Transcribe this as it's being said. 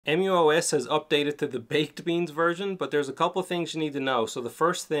muOS has updated to the baked beans version, but there's a couple things you need to know. So the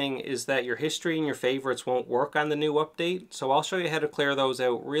first thing is that your history and your favorites won't work on the new update. So I'll show you how to clear those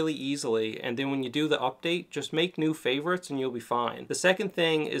out really easily. And then when you do the update, just make new favorites and you'll be fine. The second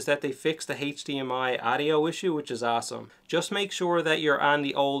thing is that they fixed the HDMI audio issue, which is awesome. Just make sure that you're on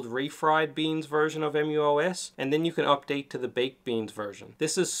the old refried beans version of muOS, and then you can update to the baked beans version.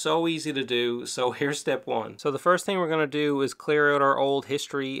 This is so easy to do, so here's step one. So the first thing we're going to do is clear out our old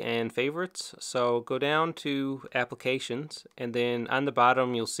history and favorites. So go down to applications, and then on the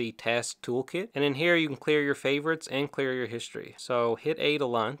bottom you'll see task toolkit, and in here you can clear your favorites and clear your history. So hit A to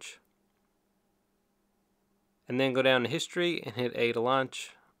launch, and then go down to history and hit A to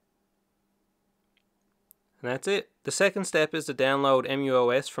launch, and that's it. The second step is to download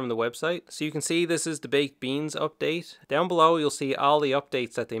muOS from the website. So you can see this is the baked beans update. Down below you'll see all the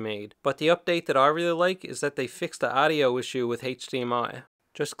updates that they made, but the update that I really like is that they fixed the audio issue with HDMI.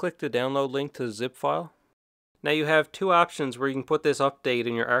 Just click the download link to the zip file. Now you have two options where you can put this update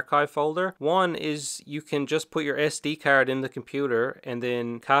in your archive folder. One is you can just put your SD card in the computer and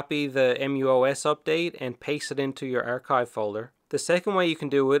then copy the muOS update and paste it into your archive folder. The second way you can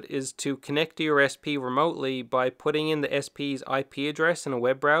do it is to connect to your SP remotely by putting in the SP's IP address in a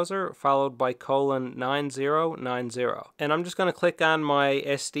web browser followed by :9090. And I'm just going to click on my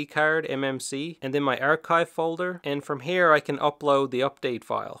SD card MMC and then my archive folder, and from here I can upload the update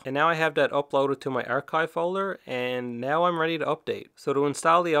file. And now I have that uploaded to my archive folder, and now I'm ready to update. So to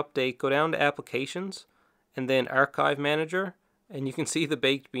install the update, go down to Applications and then Archive Manager, and you can see the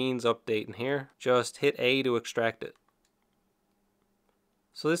baked beans update in here. Just hit A to extract it.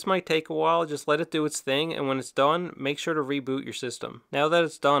 So this might take a while, just let it do its thing, and when it's done, make sure to reboot your system. Now that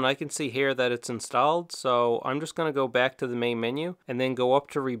it's done, I can see here that it's installed, so I'm just going to go back to the main menu and then go up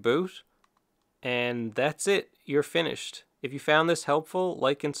to reboot, and that's it, you're finished. If you found this helpful,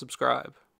 like and subscribe.